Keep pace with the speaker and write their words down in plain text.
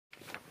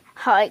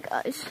Hi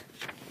guys.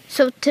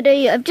 So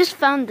today I've just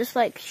found this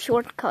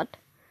shortcut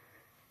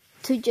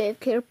to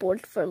JFK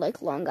Airport for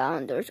Long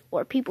Islanders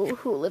or people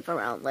who live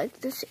around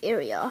this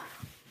area.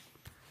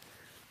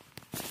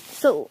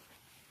 So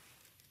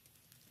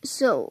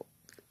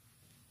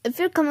if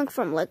you're coming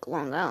from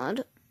Long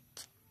Island,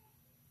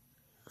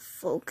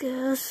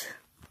 focus.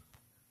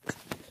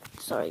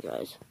 Sorry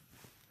guys.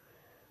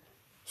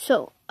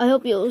 So I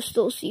hope you'll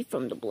still see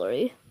from the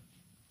blurry.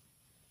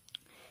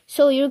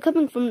 So you're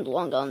coming from the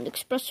Long Island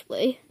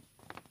Expressway.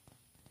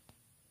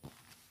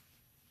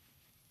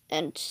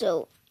 And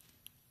so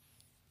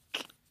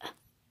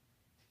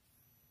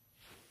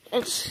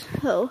I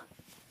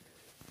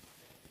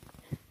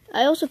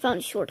also found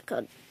a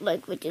shortcut,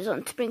 which is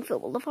on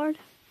Springfield Boulevard.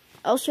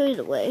 I'll show you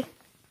the way.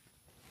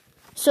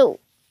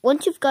 So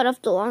once you've got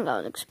off the Long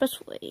Island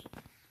Expressway,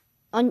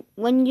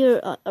 when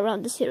you're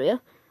around this area,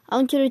 I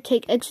want you to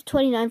take exit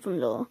 29 from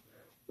the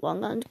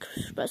Long Island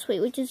Expressway,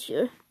 which is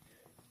here.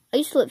 I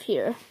used to live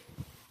here.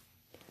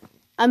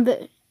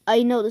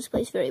 I know this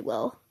place very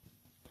well.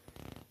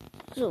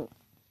 So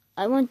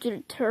I want you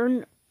to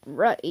turn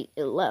right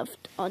and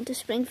left onto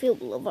Springfield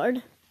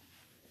Boulevard,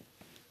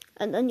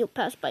 and then you'll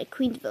pass by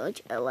Queens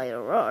Village,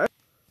 LIRR.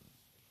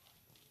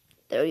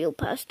 There you'll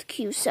pass the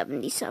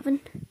Q77.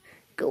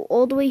 Go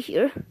all the way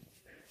here.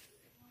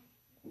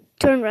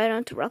 Turn right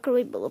onto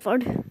Rockaway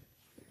Boulevard,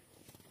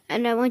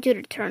 and I want you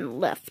to turn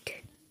left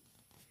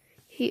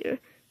here,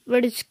 where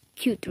this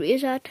Q3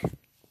 is at.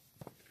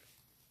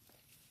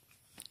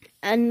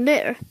 And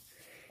there,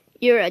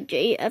 you're at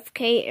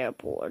JFK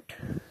Airport.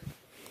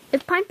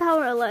 If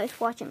PinePowerLI is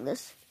watching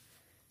this,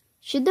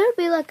 should there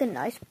be a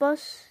nice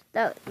bus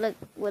that would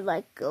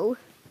go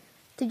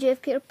to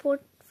JFK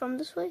Airport from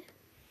this way?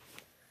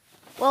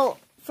 Well,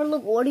 for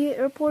LaGuardia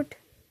Airport,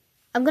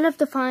 I'm gonna have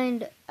to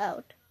find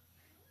out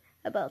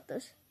about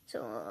this.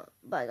 So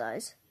bye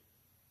guys.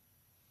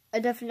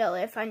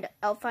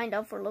 I'll find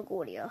out for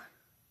LaGuardia.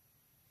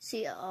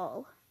 See ya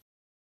all.